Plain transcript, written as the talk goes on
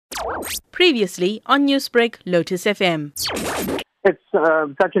Previously on Newsbreak, Lotus FM. It's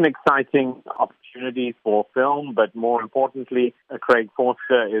such an exciting opportunity for film, but more importantly, Craig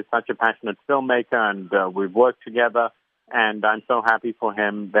Forster is such a passionate filmmaker, and we've worked together, and I'm so happy for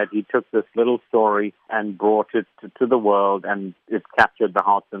him that he took this little story and brought it to the world, and it captured the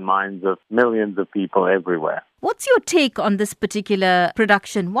hearts and minds of millions of people everywhere. What's your take on this particular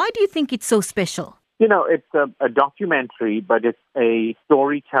production? Why do you think it's so special? You know, it's a documentary, but it's a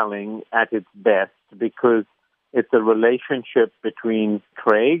storytelling at its best because it's a relationship between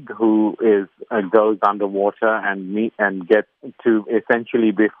Craig, who goes underwater and gets to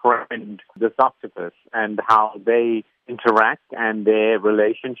essentially befriend this octopus, and how they interact and their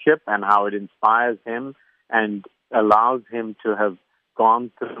relationship and how it inspires him and allows him to have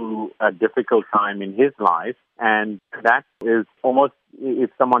gone through a difficult time in his life. And that is almost, if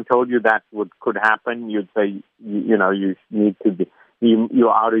someone told you that could happen, you'd say, you need to be,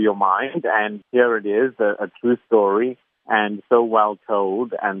 you're out of your mind. And here it is, a true story, and so well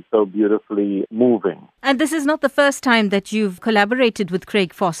told and so beautifully moving. And this is not the first time that you've collaborated with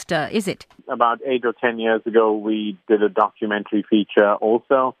Craig Forster, is it? About 8 or 10 years ago, we did a documentary feature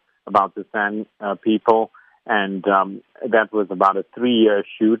also about the San people. And that was about a 3-year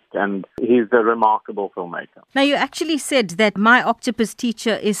shoot, and he's a remarkable filmmaker. Now, you actually said that My Octopus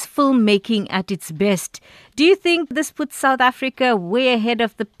Teacher is filmmaking at its best. Do you think this puts South Africa way ahead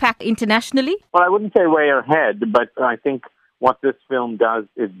of the pack internationally? Well, I wouldn't say way ahead, but I think what this film does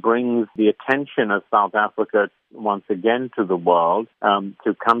is brings the attention of South Africa once again to the world,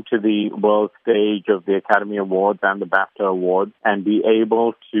 to come to the world stage of the Academy Awards and the BAFTA Awards and be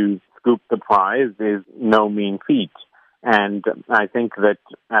able to scoop the prize is no mean feat. And I think that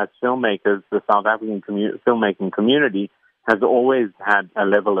as filmmakers, the South African filmmaking community has always had a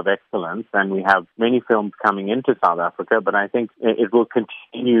level of excellence, and we have many films coming into South Africa, but I think it will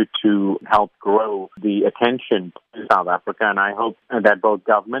continue to help grow the attention to South Africa, and I hope that both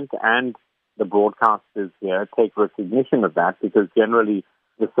government and the broadcasters here take recognition of that, because generally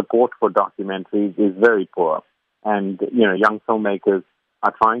the support for documentaries is very poor. And, young filmmakers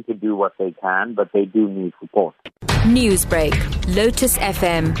are trying to do what they can, but they do need support. Newsbreak, Lotus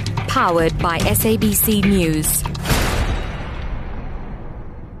FM, powered by SABC News.